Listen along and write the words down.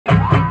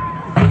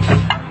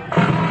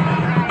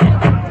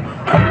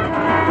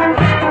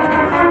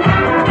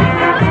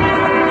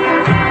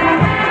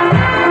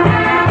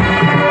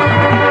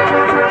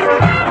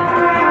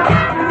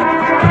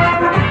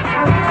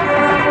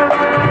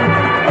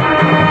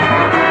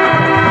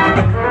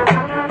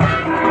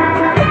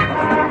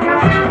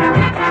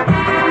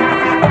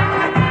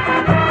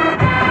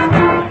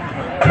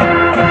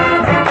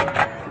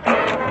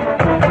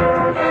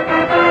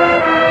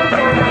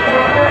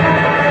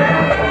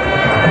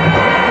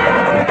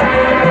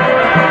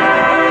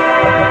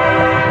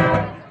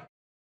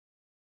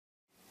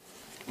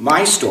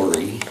My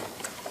story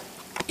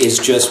is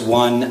just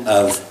one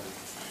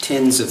of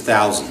tens of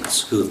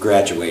thousands who have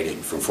graduated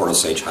from Fort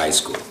Osage High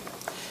School.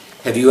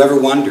 Have you ever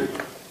wondered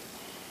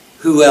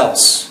who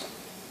else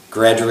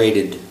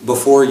graduated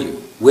before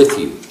you, with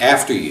you,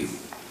 after you?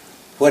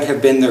 What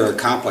have been their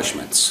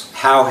accomplishments?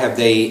 How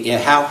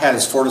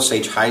has Fort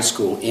Osage High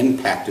School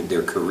impacted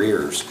their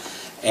careers?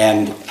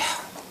 And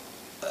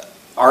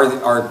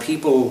are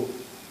people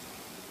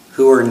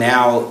who are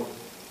now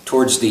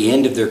towards the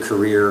end of their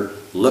career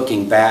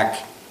looking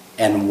back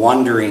and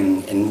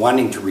wondering and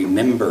wanting to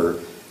remember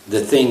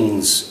the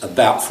things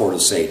about Fort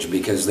Osage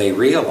because they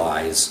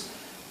realize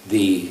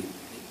the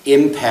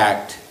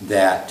impact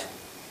that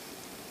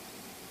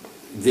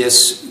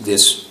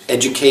this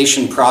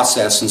education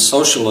process and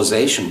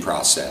socialization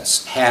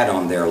process had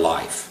on their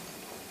life.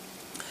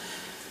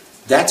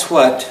 That's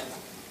what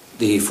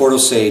the Fort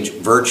Osage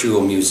Virtual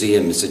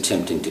Museum is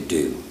attempting to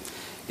do.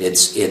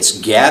 It's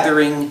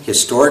gathering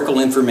historical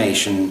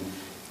information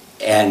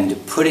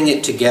and putting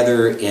it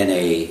together in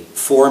a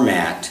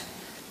format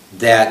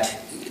that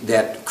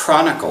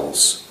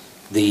chronicles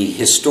the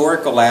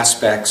historical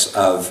aspects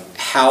of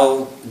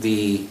how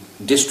the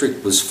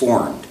district was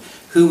formed,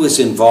 who was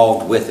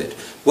involved with it,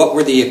 what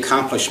were the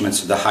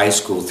accomplishments of the high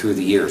school through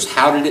the years,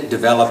 how did it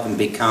develop and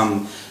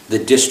become the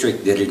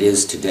district that it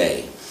is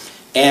today.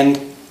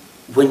 And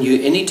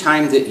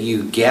anytime that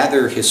you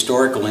gather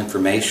historical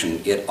information,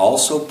 it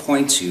also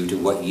points you to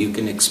what you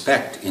can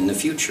expect in the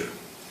future.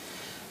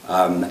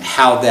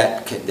 How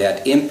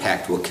that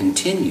impact will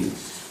continue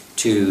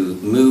to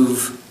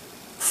move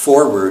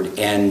forward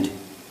and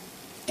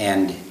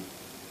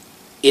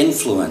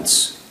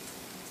influence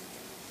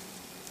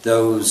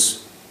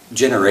those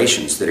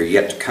generations that are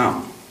yet to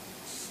come.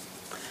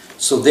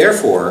 So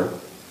therefore,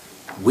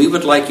 we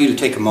would like you to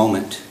take a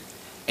moment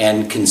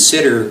and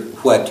consider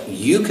what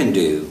you can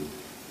do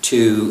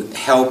to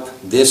help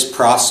this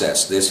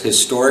process, this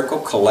historical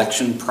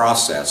collection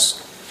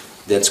process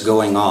that's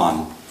going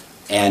on,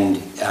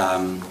 and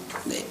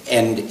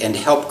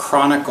help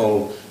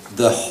chronicle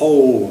the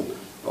whole,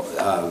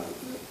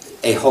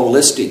 a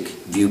holistic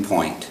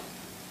viewpoint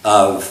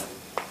of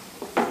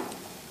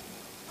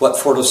what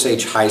Fort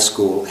Osage High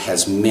School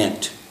has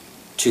meant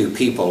to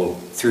people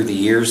through the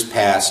years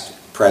past,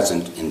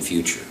 present, and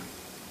future.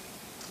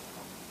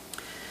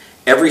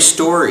 Every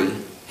story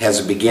has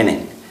a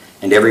beginning,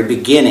 and every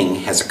beginning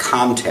has a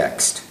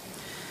context.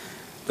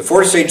 The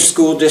Fort Osage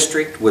School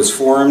District was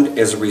formed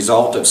as a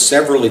result of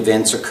several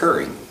events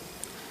occurring.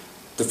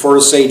 The Fort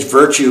Osage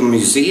Virtual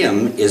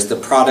Museum is the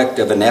product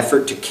of an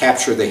effort to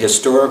capture the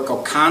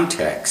historical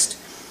context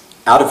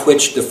out of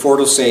which the Fort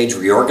Osage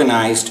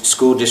Reorganized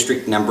School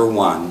District No.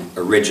 1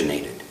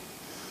 originated.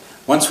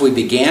 Once we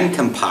began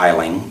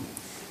compiling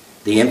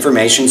the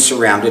information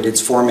surrounding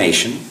its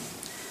formation,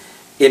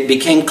 it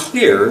became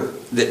clear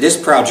that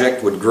this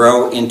project would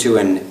grow into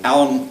an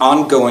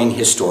ongoing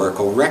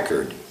historical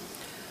record.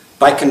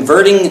 By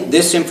converting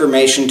this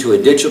information to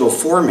a digital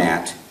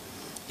format,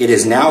 it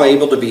is now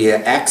able to be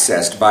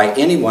accessed by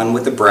anyone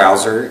with a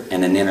browser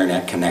and an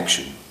internet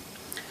connection.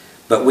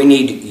 But we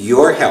need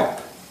your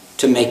help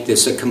to make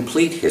this a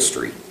complete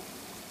history.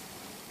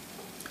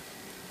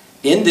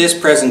 In this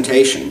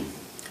presentation,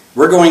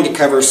 we're going to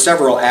cover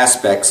several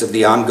aspects of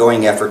the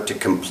ongoing effort to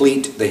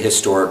complete the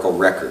historical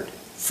record.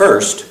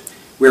 First,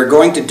 we are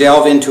going to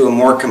delve into a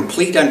more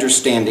complete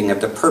understanding of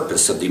the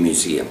purpose of the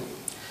museum.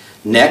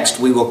 Next,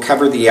 we will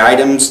cover the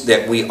items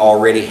that we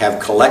already have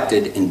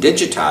collected and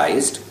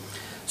digitized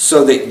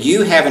so that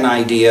you have an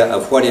idea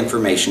of what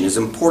information is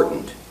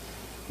important.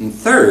 And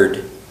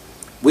third,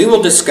 we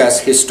will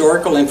discuss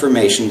historical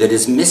information that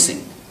is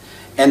missing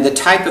and the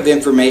type of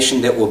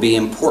information that will be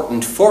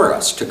important for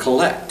us to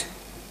collect.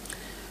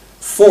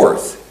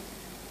 Fourth,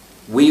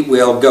 we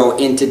will go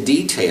into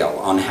detail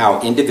on how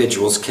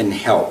individuals can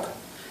help,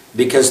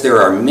 because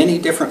there are many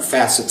different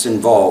facets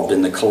involved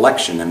in the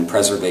collection and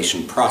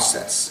preservation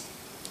process.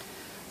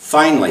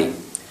 Finally,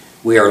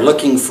 we are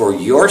looking for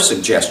your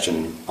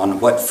suggestion on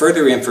what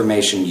further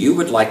information you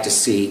would like to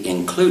see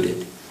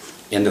included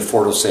in the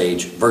Fort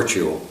Osage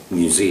Virtual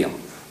Museum.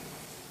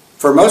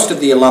 For most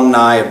of the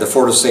alumni of the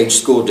Fort Osage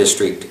School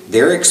District,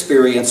 their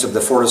experience of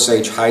the Fort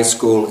Osage High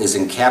School is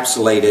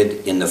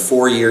encapsulated in the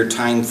 4-year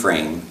time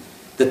frame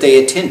that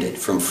they attended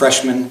from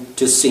freshman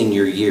to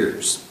senior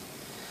years.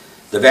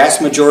 The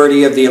vast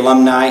majority of the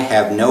alumni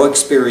have no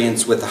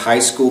experience with the high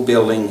school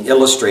building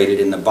illustrated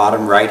in the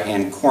bottom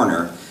right-hand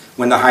corner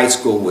when the high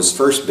school was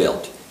first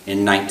built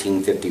in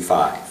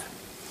 1955.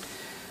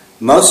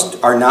 Most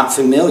are not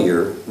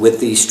familiar with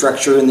the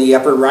structure in the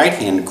upper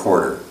right-hand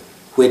corner,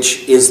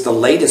 which is the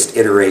latest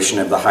iteration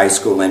of the high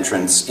school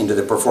entrance into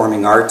the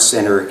Performing Arts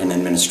Center and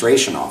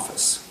Administration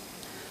Office.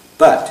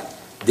 But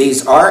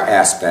these are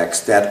aspects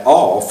that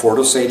all Fort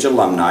Osage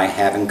alumni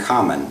have in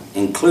common,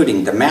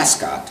 including the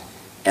mascot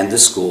and the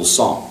school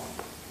song.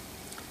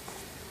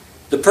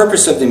 The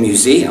purpose of the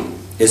museum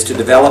is to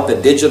develop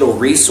a digital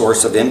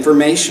resource of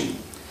information,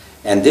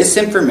 and this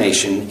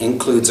information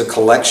includes a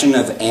collection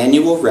of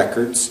annual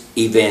records,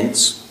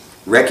 events,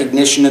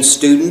 recognition of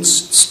students,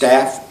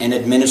 staff, and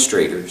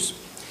administrators.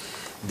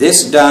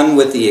 This done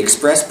with the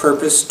express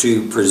purpose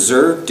to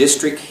preserve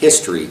district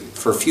history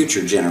for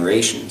future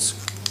generations.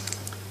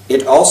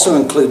 It also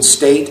includes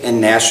state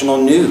and national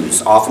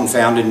news, often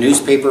found in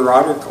newspaper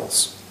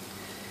articles.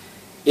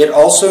 It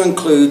also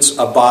includes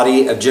a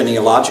body of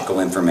genealogical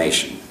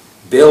information,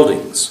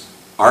 buildings,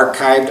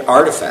 archived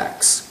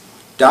artifacts,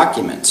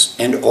 documents,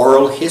 and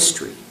oral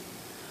history.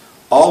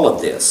 All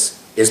of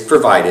this is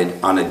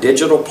provided on a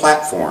digital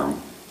platform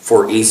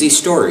for easy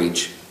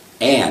storage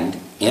and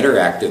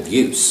interactive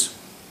use.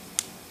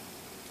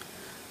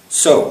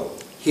 So,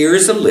 here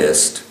is a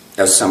list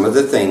of some of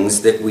the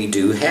things that we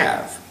do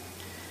have.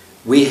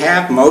 We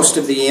have most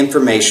of the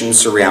information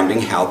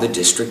surrounding how the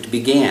district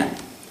began.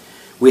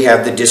 We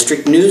have the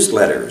district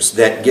newsletters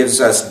that gives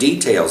us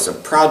details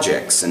of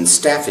projects and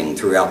staffing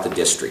throughout the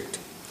district.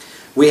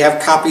 We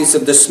have copies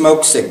of the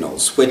smoke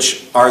signals,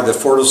 which are the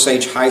Fort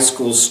Osage High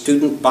School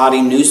student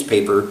body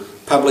newspaper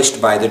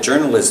published by the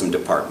journalism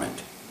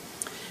department.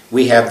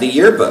 We have the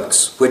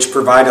yearbooks, which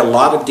provide a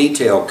lot of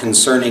detail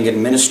concerning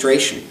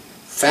administration,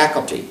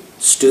 faculty,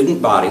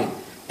 student body,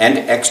 and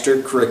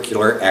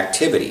extracurricular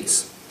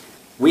activities.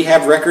 We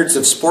have records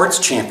of sports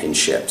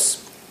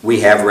championships.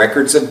 We have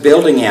records of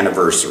building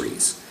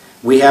anniversaries.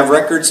 We have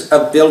records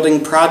of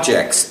building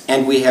projects,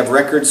 and we have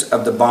records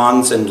of the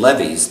bonds and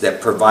levies that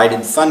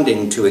provided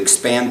funding to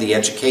expand the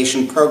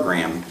education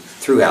program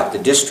throughout the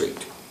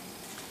district.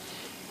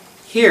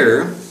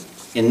 Here,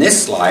 in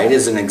this slide,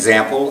 is an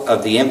example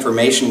of the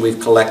information we've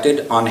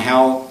collected on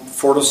how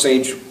Fort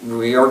Osage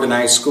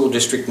Reorganized School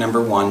District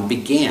Number 1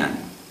 began.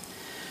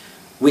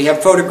 We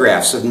have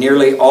photographs of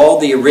nearly all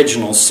the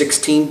original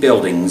 16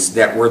 buildings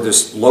that were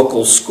the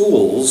local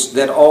schools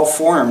that all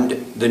formed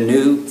the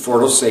new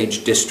Fort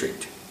Osage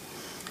district.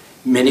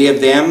 Many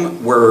of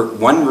them were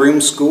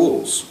one-room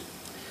schools.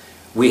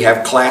 We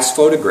have class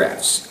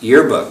photographs,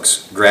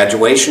 yearbooks,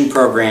 graduation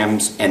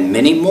programs, and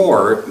many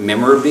more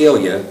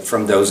memorabilia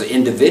from those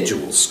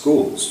individual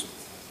schools.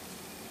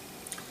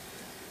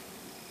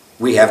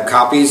 We have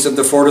copies of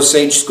the Fort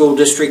Osage School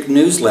District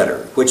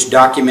newsletter, which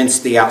documents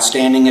the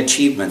outstanding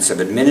achievements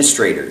of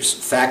administrators,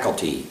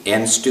 faculty,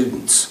 and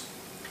students.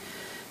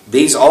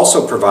 These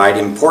also provide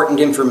important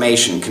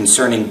information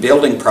concerning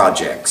building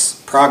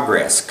projects,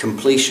 progress,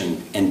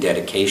 completion, and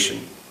dedication.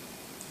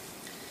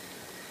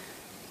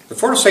 The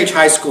Fort Osage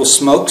High School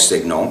smoke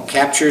signal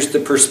captures the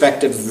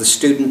perspective of the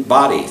student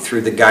body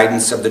through the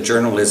guidance of the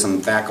journalism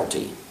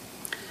faculty.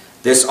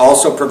 This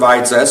also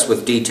provides us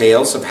with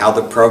details of how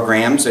the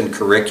programs and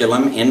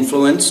curriculum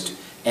influenced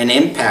and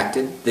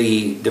impacted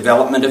the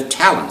development of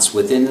talents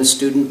within the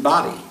student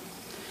body.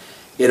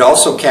 It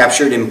also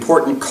captured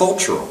important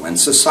cultural and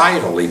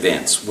societal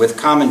events with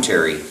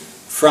commentary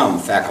from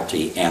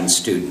faculty and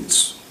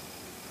students.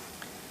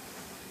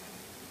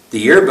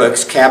 The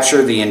yearbooks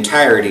capture the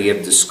entirety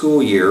of the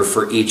school year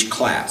for each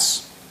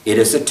class. It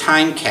is a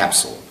time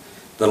capsule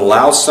that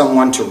allows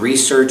someone to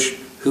research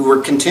who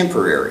were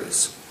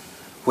contemporaries,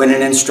 when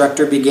an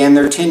instructor began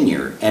their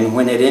tenure, and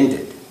when it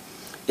ended.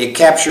 It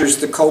captures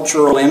the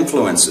cultural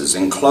influences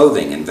in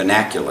clothing and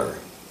vernacular.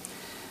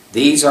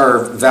 These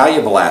are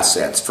valuable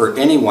assets for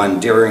anyone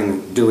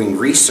doing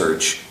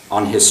research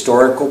on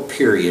historical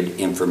period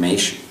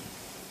information.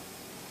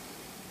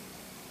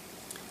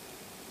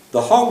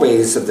 The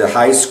hallways of the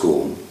high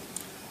school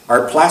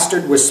are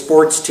plastered with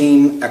sports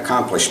team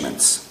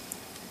accomplishments.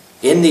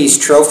 In these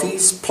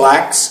trophies,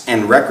 plaques,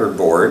 and record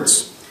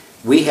boards,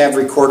 we have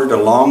recorded a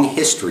long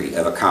history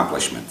of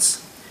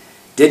accomplishments.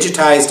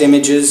 Digitized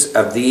images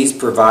of these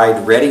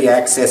provide ready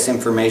access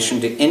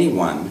information to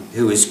anyone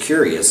who is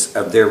curious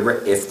of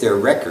if their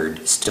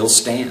record still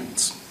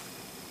stands.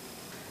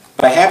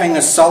 By having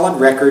a solid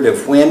record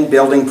of when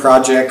building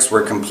projects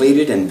were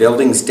completed and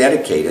buildings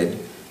dedicated,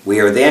 we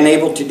are then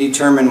able to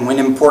determine when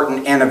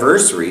important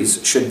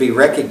anniversaries should be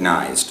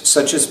recognized,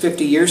 such as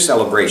 50-year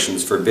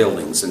celebrations for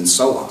buildings and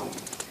so on.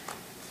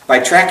 By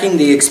tracking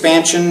the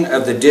expansion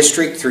of the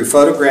district through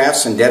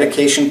photographs and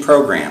dedication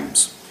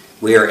programs,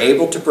 we are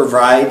able to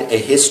provide a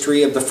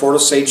history of the Fort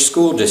Osage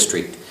School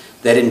District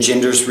that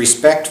engenders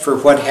respect for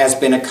what has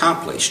been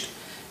accomplished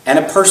and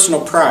a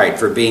personal pride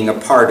for being a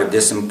part of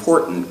this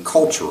important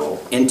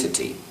cultural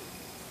entity.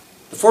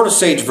 The Fort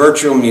Osage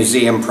Virtual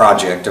Museum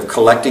project of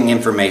collecting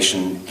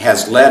information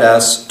has led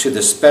us to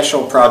the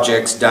special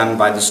projects done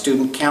by the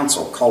Student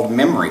Council called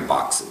Memory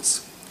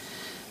Boxes.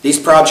 These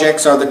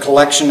projects are the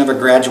collection of a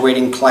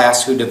graduating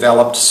class who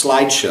developed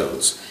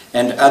slideshows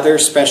and other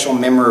special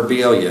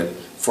memorabilia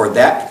for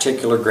that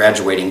particular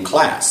graduating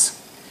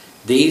class.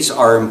 These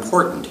are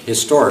important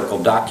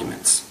historical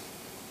documents.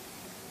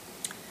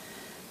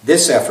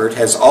 This effort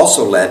has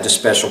also led to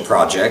special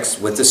projects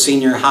with the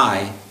senior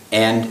high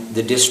and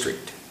the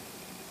district.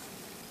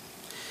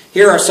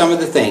 Here are some of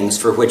the things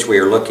for which we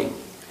are looking.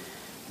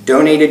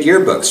 Donated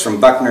yearbooks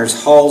from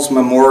Buckner's Hall's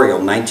Memorial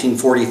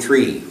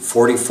 1943,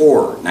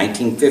 44,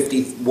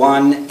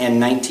 1951,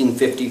 and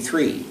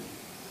 1953.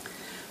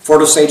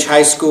 Fort Osage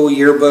High School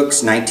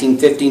yearbooks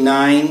 1959,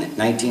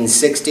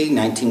 1960,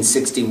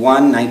 1961,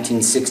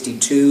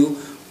 1962,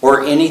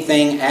 or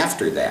anything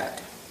after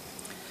that.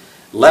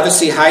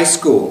 Levacy High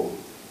School,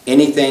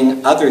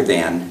 anything other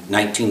than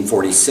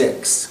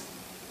 1946.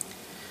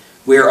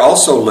 We are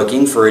also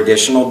looking for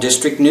additional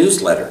district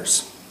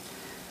newsletters.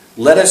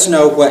 Let us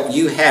know what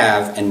you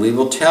have and we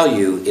will tell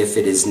you if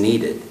it is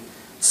needed.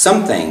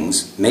 Some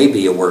things may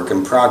be a work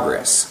in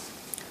progress.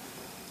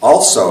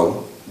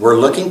 Also, we're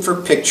looking for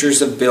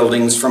pictures of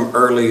buildings from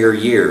earlier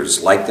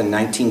years, like the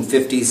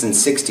 1950s and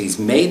 60s,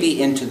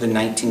 maybe into the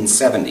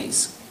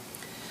 1970s.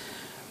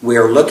 We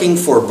are looking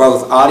for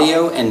both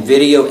audio and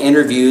video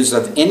interviews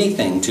of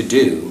anything to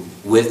do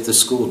with the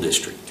school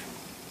district.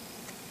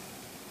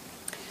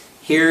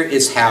 Here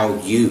is how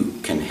you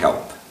can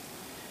help.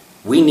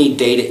 We need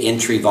data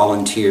entry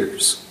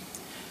volunteers.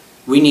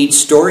 We need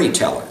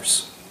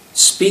storytellers,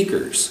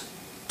 speakers,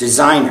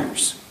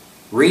 designers,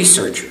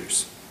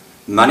 researchers,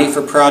 money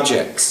for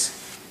projects,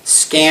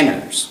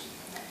 scanners,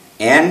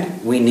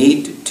 and we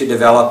need to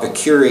develop a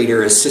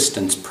curator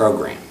assistance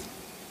program.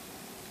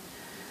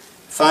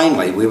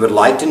 Finally, we would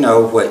like to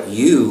know what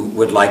you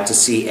would like to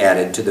see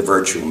added to the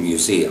virtual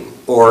museum,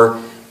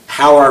 or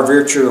how our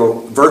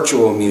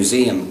virtual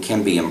museum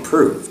can be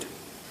improved.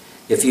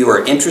 If you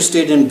are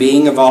interested in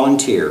being a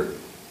volunteer,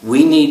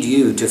 we need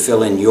you to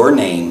fill in your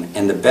name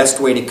and the best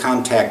way to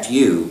contact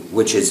you,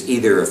 which is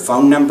either a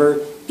phone number,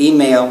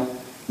 email,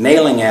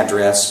 mailing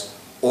address,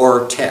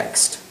 or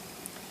text.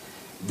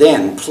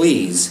 Then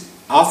please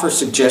offer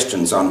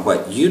suggestions on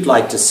what you'd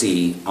like to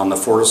see on the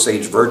Fort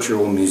Osage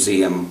Virtual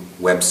Museum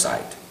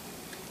website.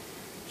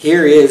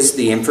 Here is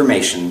the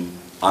information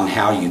on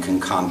how you can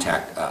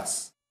contact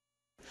us.